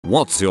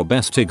What's your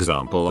best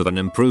example of an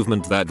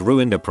improvement that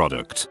ruined a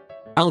product?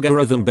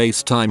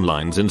 Algorithm-based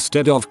timelines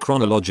instead of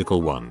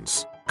chronological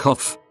ones.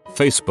 Cough.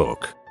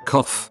 Facebook.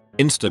 Cough.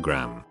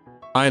 Instagram.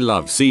 I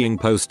love seeing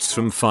posts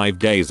from 5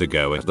 days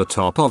ago at the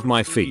top of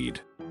my feed.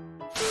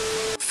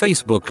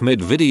 Facebook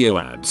mid-video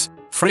ads.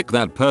 Frick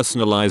that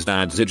personalized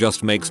ads, it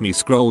just makes me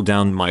scroll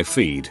down my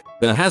feed.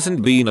 There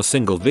hasn't been a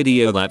single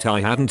video that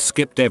I hadn't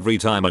skipped every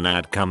time an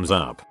ad comes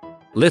up.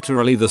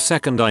 Literally the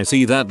second I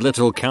see that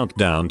little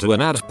countdown to an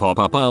ad pop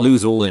up, I'll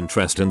lose all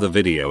interest in the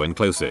video and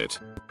close it.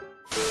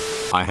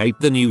 I hate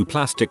the new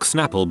plastic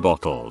Snapple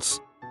bottles.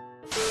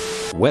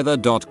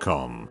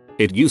 Weather.com.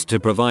 It used to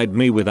provide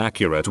me with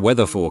accurate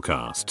weather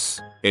forecasts.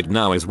 It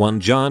now is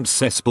one giant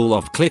cesspool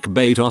of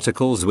clickbait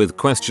articles with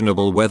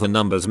questionable weather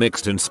numbers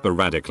mixed in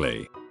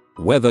sporadically.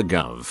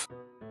 Weather.gov.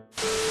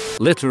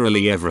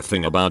 Literally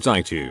everything about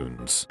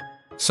iTunes.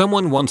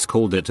 Someone once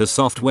called it a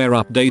software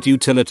update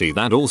utility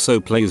that also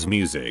plays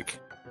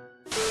music.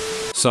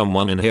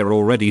 Someone in here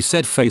already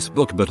said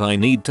Facebook, but I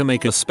need to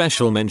make a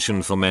special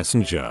mention for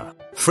Messenger.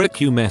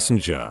 Frick you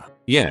Messenger.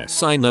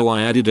 Yes, I know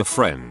I added a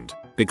friend,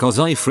 because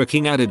I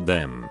fricking added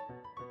them.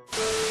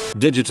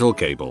 Digital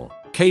cable.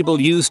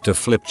 Cable used to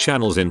flip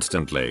channels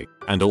instantly,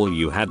 and all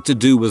you had to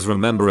do was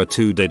remember a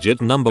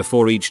 2-digit number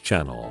for each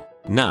channel.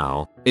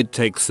 Now, it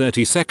takes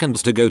 30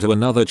 seconds to go to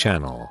another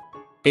channel.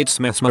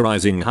 It's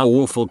mesmerizing how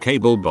awful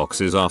cable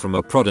boxes are from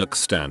a product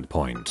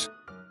standpoint.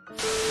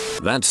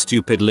 That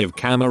stupid live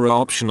camera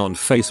option on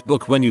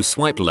Facebook when you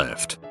swipe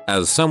left.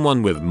 As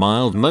someone with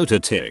mild motor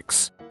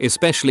tics,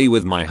 especially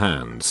with my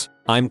hands,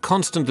 I'm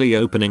constantly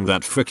opening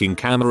that freaking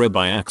camera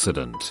by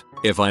accident.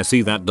 If I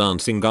see that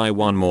dancing guy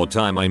one more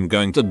time, I'm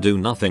going to do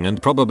nothing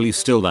and probably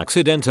still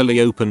accidentally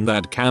open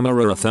that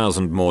camera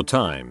 1,000 more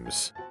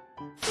times.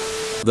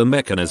 The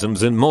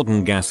mechanisms in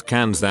modern gas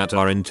cans that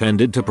are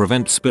intended to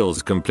prevent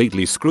spills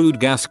completely screwed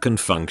gas can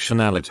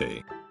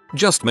functionality.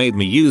 Just made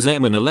me use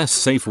them in a less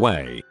safe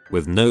way,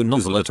 with no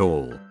nozzle at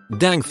all.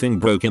 Dang thing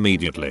broke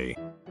immediately.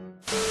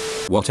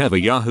 Whatever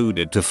Yahoo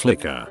did to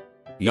Flickr.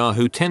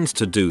 Yahoo tends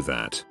to do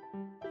that.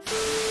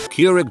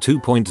 Keurig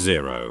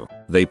 2.0.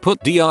 They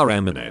put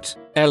DRM in it.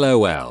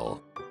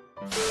 LOL.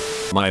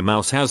 My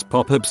mouse has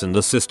pop-ups in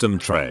the system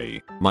tray.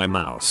 My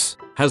mouse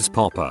has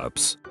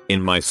pop-ups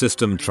in my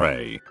system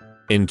tray.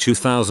 In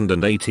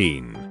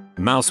 2018,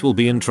 Mouse will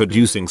be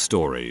introducing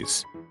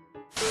Stories.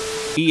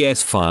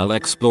 ES File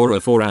Explorer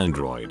for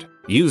Android.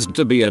 Used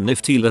to be a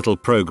nifty little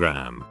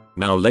program,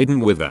 now laden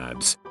with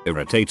ads,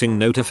 irritating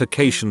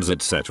notifications,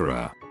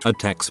 etc. A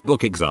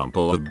textbook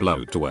example of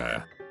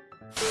bloatware.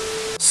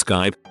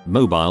 Skype,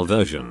 mobile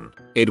version.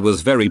 It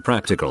was very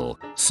practical,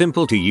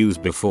 simple to use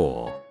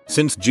before.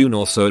 Since June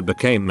or so it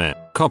became meh,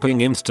 copying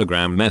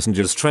Instagram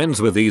Messenger's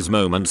trends with these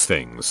moments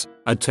things,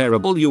 a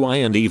terrible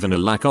UI and even a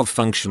lack of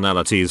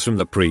functionalities from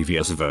the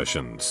previous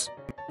versions.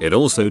 It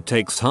also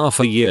takes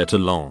half a year to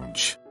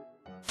launch.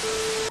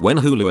 When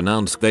Hulu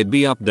announced they'd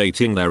be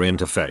updating their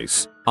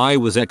interface, I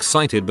was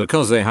excited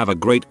because they have a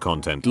great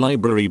content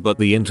library, but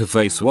the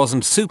interface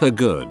wasn't super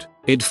good.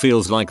 It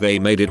feels like they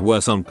made it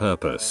worse on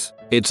purpose.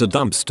 It's a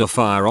dumpster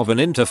fire of an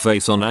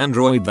interface on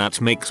Android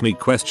that makes me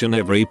question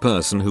every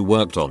person who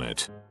worked on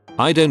it.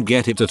 I don't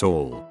get it at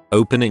all.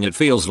 Opening it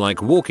feels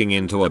like walking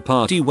into a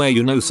party where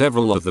you know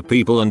several of the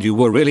people and you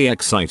were really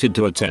excited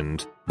to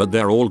attend, but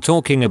they're all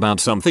talking about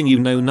something you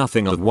know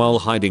nothing of while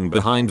hiding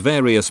behind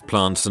various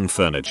plants and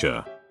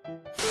furniture.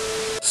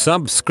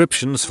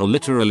 Subscriptions for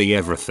literally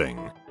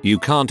everything. You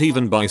can't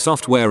even buy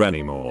software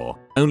anymore,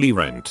 only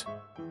rent.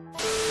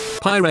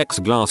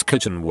 Pyrex glass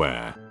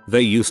kitchenware.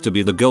 They used to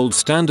be the gold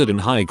standard in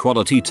high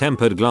quality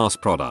tempered glass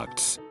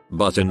products,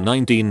 but in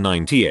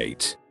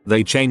 1998,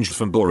 they changed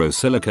from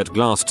borosilicate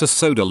glass to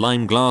soda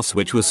lime glass,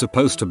 which was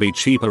supposed to be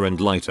cheaper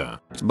and lighter,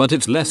 but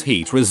it's less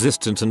heat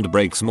resistant and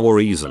breaks more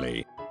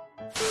easily.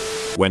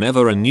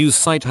 Whenever a news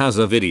site has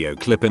a video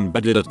clip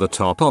embedded at the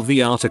top of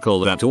the article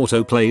that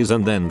autoplays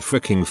and then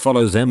fricking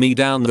follows me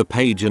down the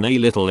page in a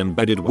little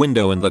embedded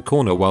window in the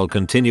corner while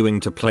continuing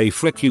to play,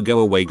 frick you go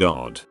away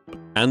god.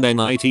 And then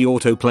it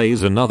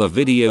autoplays another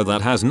video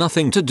that has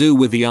nothing to do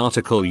with the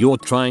article you're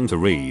trying to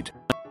read.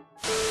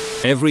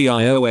 Every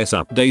iOS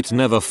update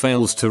never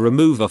fails to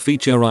remove a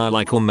feature I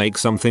like or make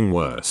something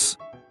worse.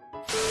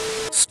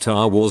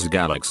 Star Wars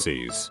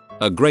Galaxies.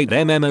 A great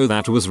MMO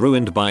that was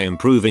ruined by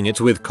improving it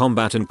with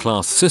combat and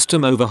class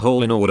system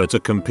overhaul in order to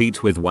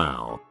compete with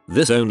WoW.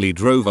 This only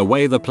drove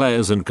away the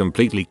players and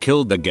completely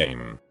killed the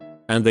game.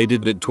 And they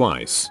did it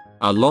twice.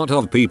 A lot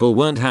of people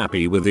weren't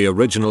happy with the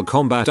original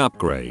combat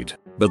upgrade,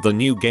 but the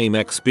new game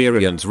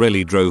experience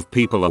really drove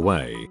people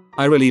away.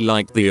 I really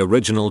liked the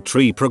original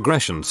tree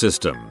progression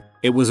system.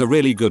 It was a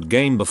really good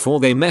game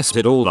before they messed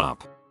it all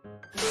up.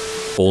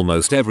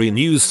 Almost every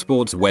news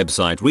sports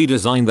website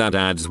redesign that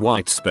adds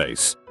white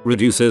space,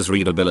 reduces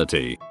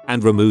readability,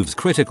 and removes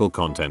critical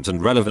content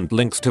and relevant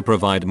links to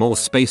provide more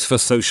space for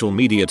social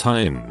media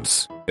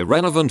tie-ins,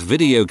 irrelevant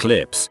video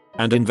clips,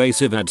 and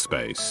invasive ad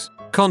space.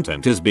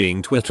 Content is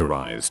being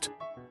Twitterized.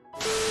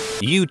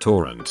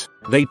 uTorrent.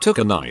 They took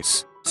a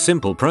nice,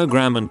 Simple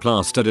program and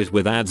plastered it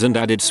with ads and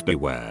added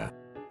spyware.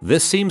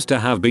 This seems to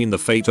have been the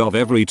fate of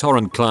every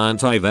torrent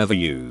client I've ever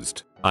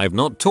used. I've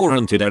not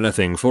torrented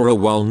anything for a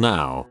while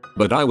now,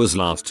 but I was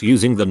last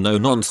using the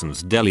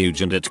no-nonsense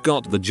deluge and it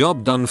got the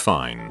job done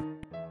fine.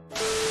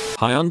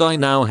 Hyundai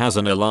now has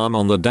an alarm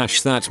on the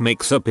dash that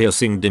makes a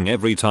piercing ding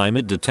every time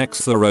it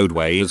detects the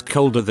roadway is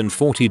colder than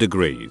 40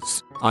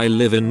 degrees. I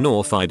live in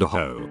North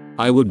Idaho.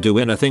 I would do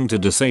anything to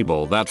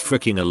disable that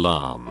freaking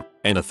alarm.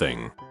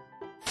 Anything.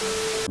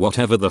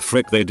 Whatever the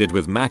frick they did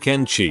with mac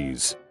and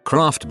cheese,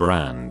 Kraft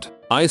brand.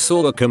 I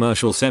saw a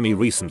commercial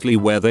semi-recently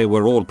where they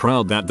were all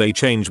proud that they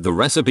changed the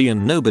recipe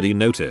and nobody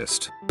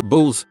noticed.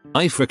 Bulls,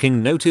 I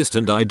freaking noticed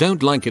and I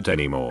don't like it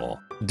anymore.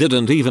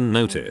 Didn't even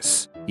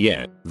notice.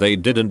 Yeah, they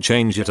didn't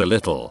change it a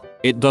little.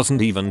 It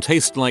doesn't even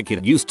taste like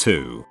it used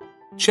to.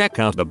 Check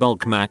out the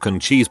bulk mac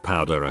and cheese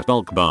powder at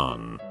Bulk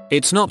Barn.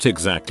 It's not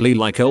exactly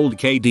like old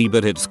KD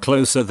but it's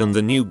closer than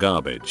the new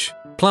garbage.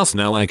 Plus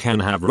now I can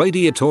have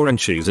radiator and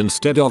cheese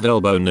instead of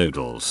elbow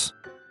noodles.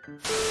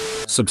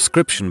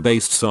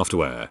 Subscription-based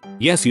software.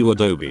 Yes you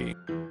Adobe.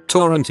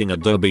 Torrenting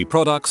Adobe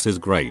products is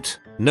great.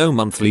 No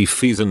monthly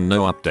fees and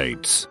no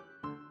updates.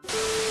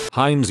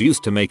 Heinz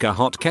used to make a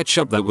hot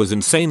ketchup that was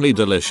insanely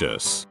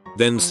delicious.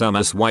 Then some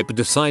asswipe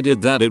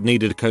decided that it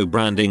needed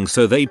co-branding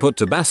so they put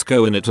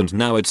Tabasco in it and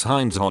now it's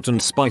Heinz Hot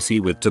and Spicy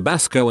with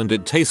Tabasco and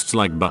it tastes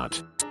like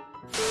butt.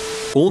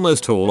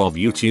 Almost all of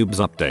YouTube's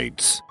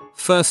updates.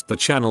 First the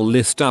channel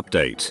list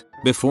update.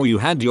 Before you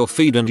had your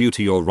feed and you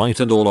to your right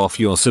and all of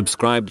your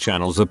subscribed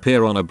channels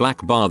appear on a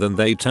black bar, then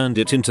they turned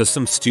it into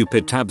some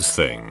stupid tabs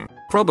thing.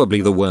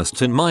 Probably the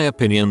worst in my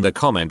opinion. The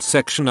comment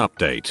section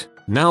update.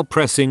 Now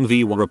pressing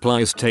viewer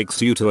replies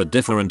takes you to a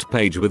different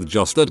page with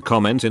just that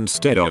comment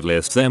instead of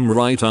list them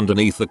right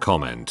underneath the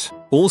comment.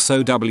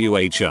 Also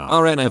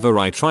WHR whenever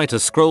I try to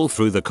scroll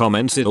through the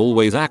comments it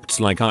always acts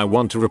like I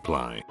want to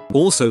reply.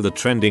 Also the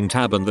trending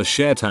tab and the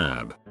share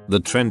tab. The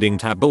trending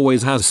tab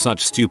always has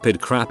such stupid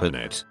crap in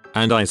it.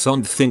 And I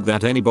don't think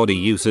that anybody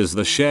uses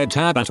the share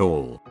tab at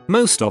all.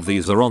 Most of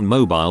these are on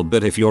mobile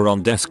but if you're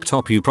on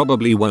desktop you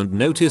probably won't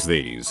notice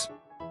these.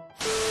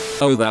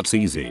 Oh that's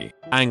easy.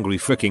 Angry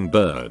Freaking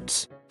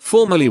Birds.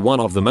 Formerly one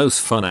of the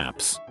most fun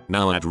apps,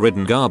 now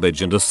ad-ridden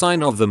garbage and a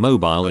sign of the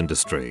mobile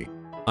industry.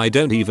 I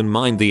don't even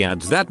mind the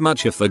ads that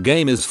much if the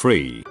game is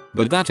free,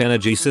 but that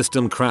energy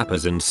system crap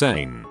is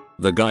insane.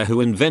 The guy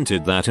who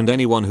invented that and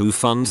anyone who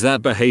funds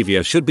that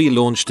behavior should be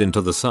launched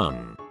into the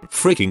sun.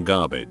 Freaking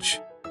garbage.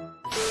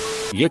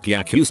 Yik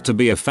Yak used to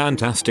be a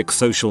fantastic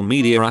social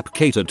media app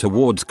catered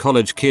towards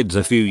college kids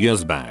a few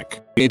years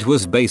back. It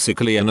was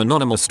basically an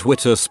anonymous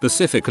Twitter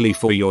specifically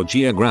for your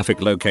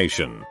geographic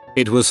location.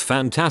 It was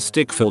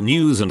fantastic for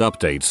news and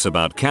updates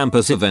about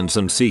campus events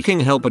and seeking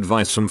help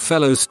advice from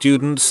fellow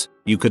students.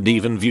 You could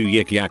even view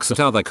Yik Yaks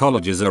at other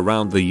colleges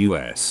around the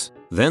US.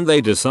 Then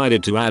they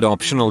decided to add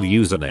optional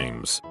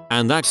usernames,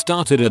 and that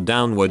started a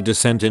downward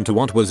descent into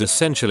what was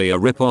essentially a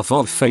ripoff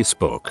of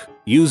Facebook.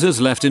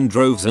 Users left in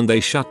droves and they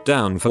shut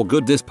down for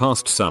good this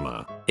past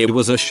summer. It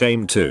was a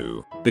shame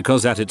too,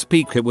 because at its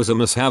peak it was a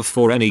must-have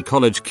for any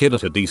college kid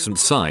at a decent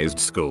sized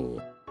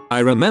school. I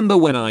remember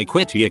when I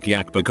quit Yik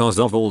Yak because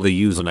of all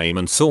the username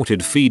and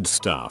sorted feed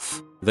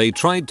stuff. They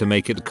tried to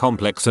make it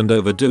complex and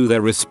overdo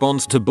their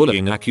response to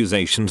bullying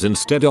accusations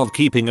instead of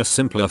keeping a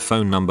simpler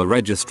phone number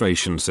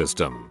registration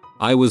system.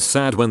 I was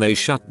sad when they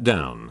shut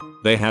down.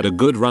 They had a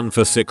good run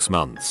for 6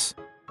 months.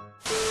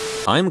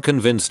 I'm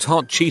convinced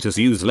hot Cheetos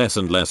use less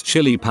and less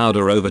chili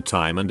powder over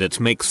time and it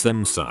makes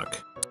them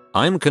suck.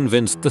 I'm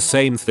convinced the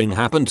same thing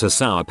happened to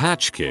Sour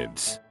Patch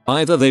Kids.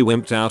 Either they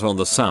wimped out on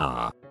the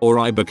sour, or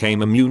I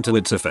became immune to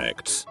its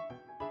effects.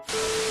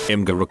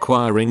 IMG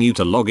requiring you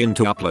to log in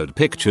to upload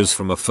pictures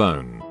from a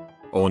phone.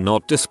 Or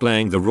not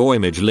displaying the raw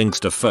image links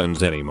to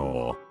phones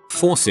anymore.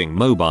 Forcing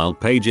mobile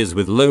pages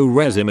with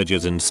low-res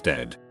images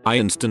instead. I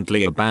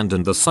instantly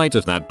abandoned the site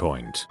at that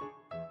point.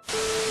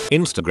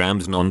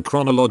 Instagram's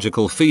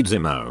non-chronological feeds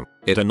emo.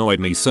 It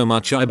annoyed me so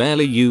much I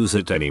barely use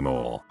it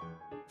anymore.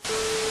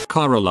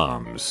 Car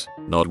alarms.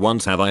 Not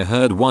once have I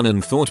heard one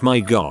and thought my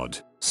god,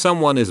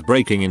 someone is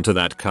breaking into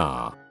that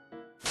car.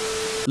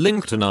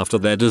 LinkedIn after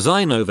their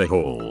design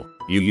overhaul,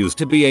 you used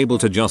to be able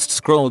to just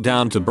scroll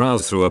down to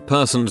browse through a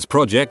person's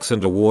projects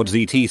and awards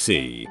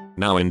etc.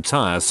 Now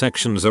entire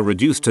sections are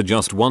reduced to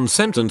just one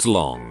sentence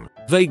long,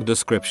 vague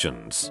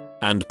descriptions,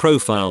 and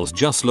profiles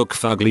just look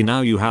fugly.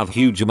 Now you have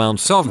huge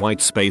amounts of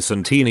white space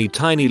and teeny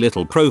tiny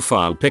little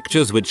profile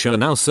pictures which are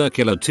now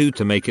circular too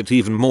to make it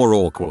even more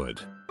awkward.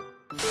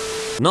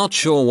 Not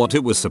sure what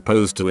it was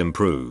supposed to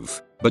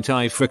improve, but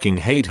I freaking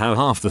hate how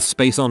half the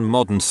space on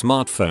modern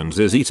smartphones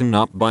is eaten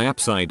up by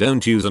apps I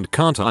don't use and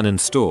can't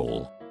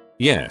uninstall.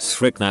 Yes,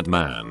 frick that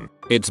man.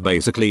 It's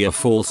basically a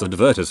false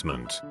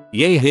advertisement.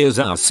 Yay, here's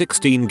our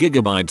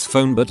 16GB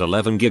phone but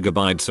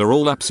 11GB are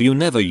all apps you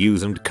never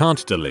use and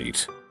can't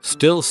delete.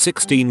 Still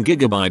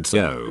 16GB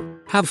yo.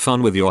 Have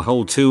fun with your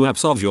whole 2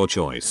 apps of your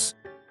choice.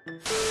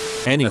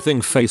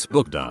 Anything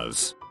Facebook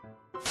does.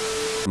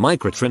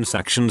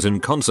 Microtransactions in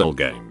console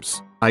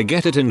games. I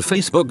get it in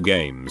Facebook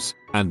games,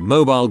 and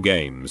mobile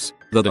games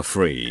that are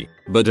free,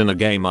 but in a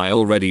game I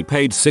already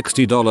paid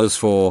 $60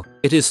 for,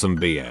 it is some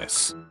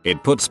BS.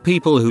 It puts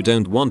people who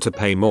don't want to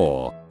pay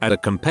more at a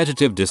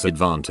competitive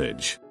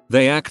disadvantage.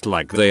 They act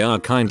like they are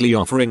kindly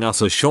offering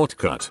us a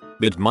shortcut,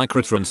 but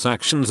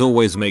microtransactions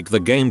always make the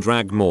game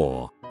drag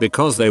more,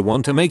 because they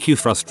want to make you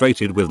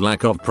frustrated with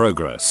lack of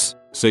progress,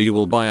 so you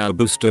will buy a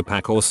booster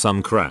pack or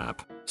some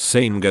crap.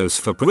 Same goes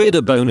for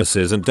pre-order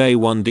bonuses and day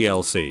 1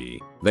 DLC.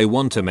 They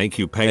want to make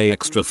you pay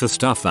extra for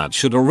stuff that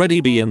should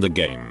already be in the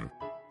game.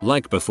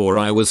 Like before,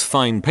 I was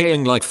fine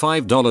paying like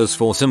 $5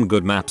 for some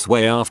good maps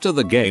way after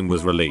the game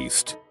was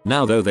released.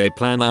 Now though, they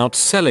plan out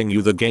selling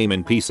you the game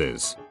in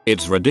pieces.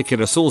 It's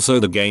ridiculous. Also,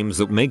 the games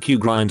that make you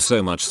grind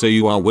so much so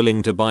you are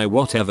willing to buy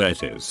whatever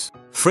it is.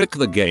 Frick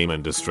the game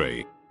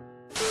industry.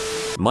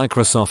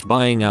 Microsoft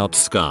buying out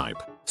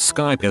Skype.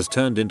 Skype has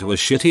turned into a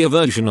shittier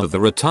version of the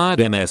retired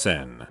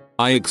MSN.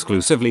 I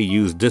exclusively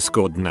use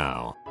Discord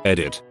now.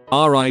 Edit.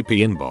 RIP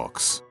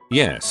inbox.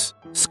 Yes,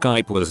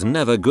 Skype was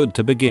never good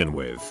to begin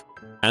with.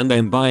 And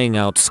them buying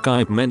out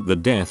Skype meant the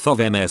death of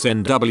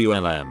MSN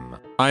WLM.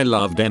 I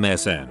loved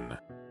MSN.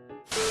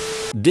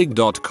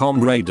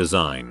 Dig.com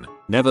redesign.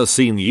 Never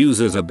seen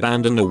users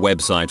abandon a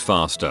website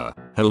faster.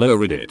 Hello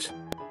Reddit.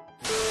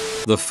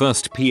 The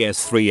first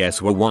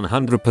PS3s were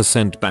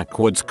 100%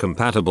 backwards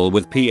compatible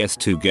with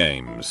PS2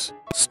 games.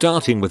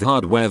 Starting with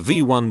hardware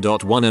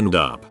v1.1 and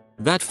up,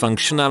 that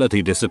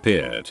functionality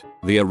disappeared.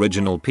 The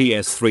original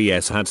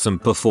PS3s had some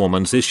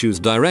performance issues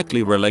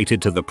directly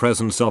related to the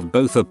presence of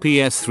both a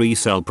PS3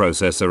 cell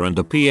processor and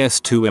a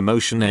PS2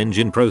 Emotion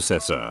Engine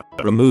processor.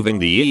 Removing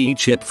the EE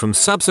chip from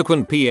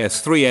subsequent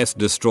PS3s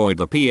destroyed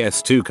the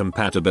PS2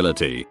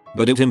 compatibility,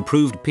 but it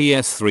improved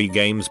PS3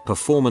 games'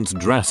 performance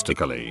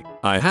drastically.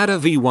 I had a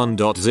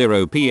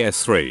v1.0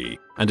 PS3,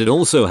 and it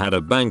also had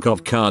a bank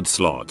of card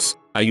slots,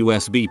 a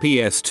USB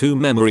PS2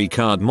 memory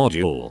card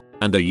module,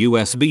 and a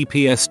USB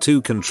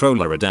PS2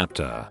 controller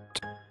adapter.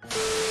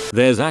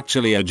 There's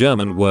actually a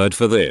German word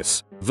for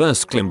this,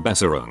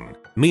 Versklimmbesserung,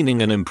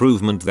 meaning an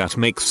improvement that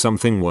makes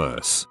something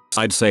worse.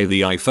 I'd say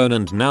the iPhone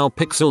and now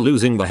Pixel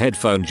losing the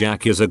headphone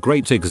jack is a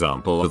great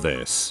example of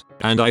this.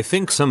 And I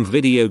think some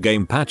video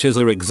game patches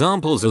are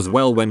examples as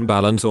well, when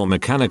balance or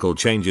mechanical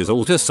changes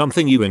alter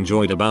something you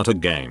enjoyed about a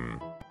game.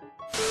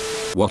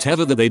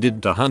 Whatever that they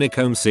did to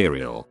honeycomb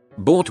cereal.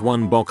 Bought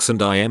one box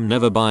and I am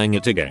never buying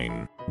it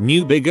again.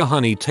 New bigger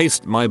honey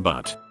taste my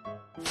butt.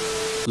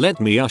 Let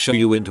me usher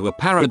you into a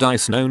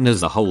paradise known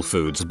as the Whole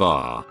Foods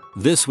bar.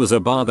 This was a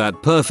bar that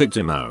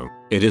perfectimo.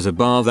 It is a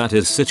bar that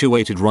is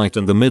situated right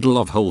in the middle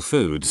of Whole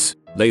Foods.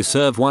 They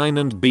serve wine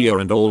and beer,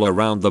 and all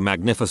around the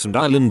magnificent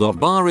island of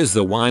bar is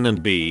the wine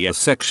and beer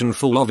section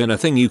full of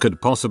anything you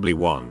could possibly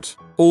want.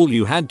 All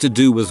you had to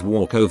do was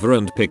walk over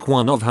and pick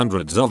one of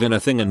hundreds of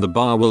anything, and the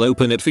bar will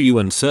open it for you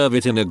and serve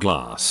it in a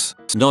glass.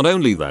 Not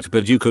only that,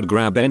 but you could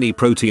grab any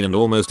protein and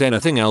almost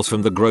anything else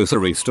from the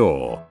grocery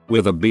store,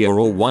 with a beer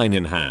or wine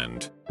in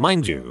hand,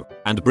 mind you,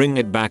 and bring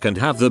it back and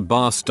have the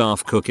bar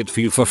staff cook it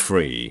for you for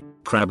free.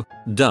 Crab,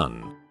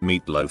 done.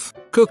 Meatloaf,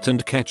 cooked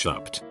and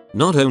ketchuped.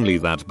 Not only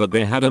that, but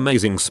they had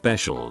amazing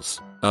specials.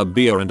 A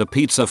beer and a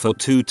pizza for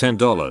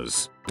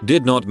 $10.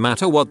 Did not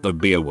matter what the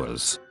beer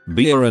was.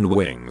 Beer and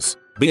wings,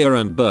 beer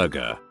and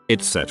burger,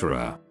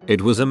 etc.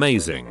 It was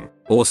amazing.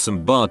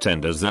 Awesome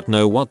bartenders that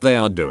know what they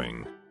are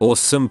doing.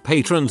 Awesome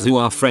patrons who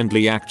are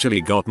friendly.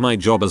 Actually got my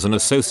job as an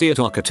associate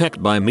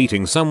architect by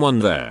meeting someone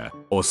there.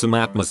 Awesome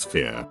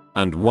atmosphere.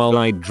 And while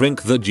I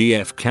drink, the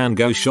GF can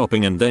go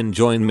shopping and then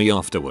join me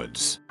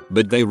afterwards.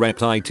 But they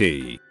repped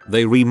IT.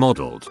 They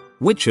remodeled,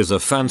 which is a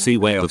fancy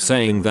way of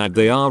saying that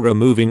they are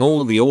removing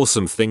all the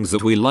awesome things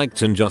that we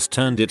liked and just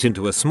turned it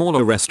into a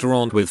smaller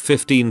restaurant with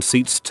 15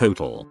 seats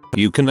total.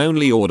 You can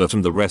only order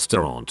from the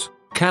restaurant.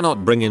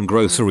 Cannot bring in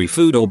grocery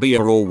food or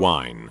beer or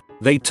wine.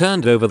 They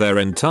turned over their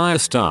entire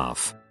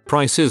staff.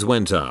 Prices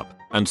went up,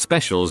 and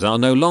specials are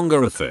no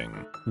longer a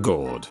thing.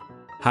 God.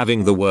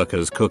 Having the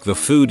workers cook the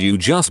food you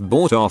just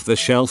bought off the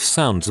shelf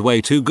sounds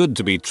way too good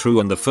to be true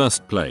in the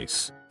first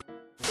place.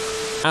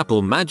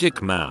 Apple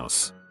Magic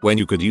Mouse. When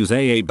you could use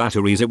AA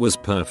batteries, it was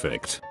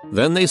perfect.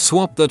 Then they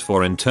swapped that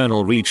for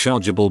internal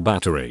rechargeable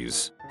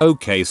batteries.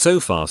 Okay,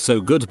 so far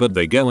so good, but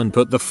they go and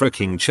put the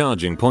fricking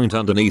charging point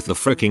underneath the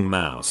fricking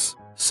mouse.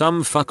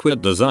 Some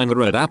fuckwit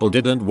designer at Apple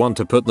didn't want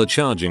to put the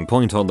charging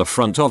point on the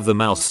front of the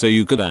mouse so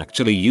you could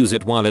actually use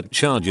it while it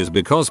charges,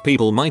 because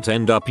people might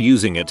end up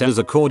using it as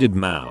a corded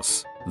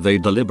mouse. They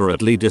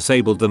deliberately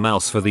disabled the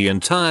mouse for the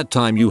entire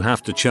time you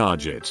have to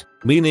charge it,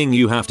 meaning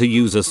you have to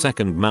use a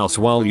second mouse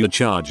while you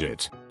charge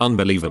it.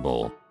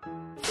 Unbelievable.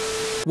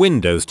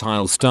 Windows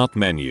tile start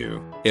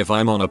menu. If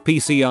I'm on a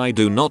PC, I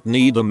do not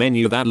need a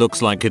menu that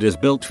looks like it is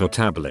built for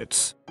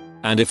tablets.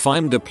 And if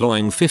I'm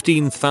deploying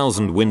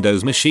 15,000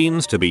 Windows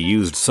machines to be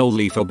used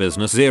solely for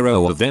business,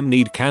 0 of them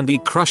need Candy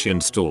Crush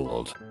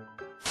installed.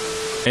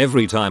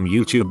 Every time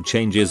YouTube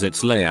changes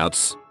its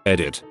layouts,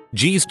 edit,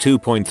 G's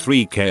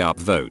 2.3k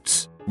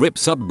upvotes,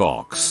 rips up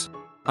box.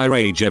 I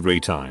rage every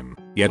time,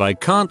 yet I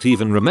can't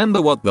even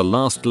remember what the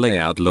last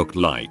layout looked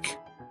like.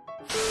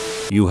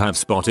 You have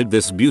spotted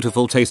this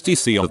beautiful tasty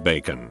sea of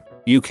bacon.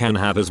 You can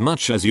have as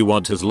much as you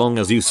want as long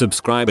as you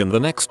subscribe in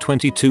the next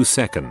 22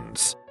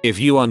 seconds. If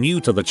you are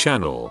new to the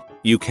channel,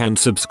 you can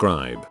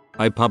subscribe.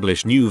 I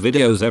publish new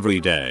videos every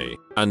day.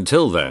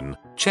 Until then,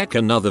 check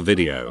another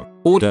video,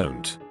 or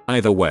don't.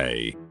 Either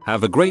way,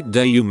 have a great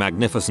day you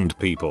magnificent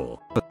people.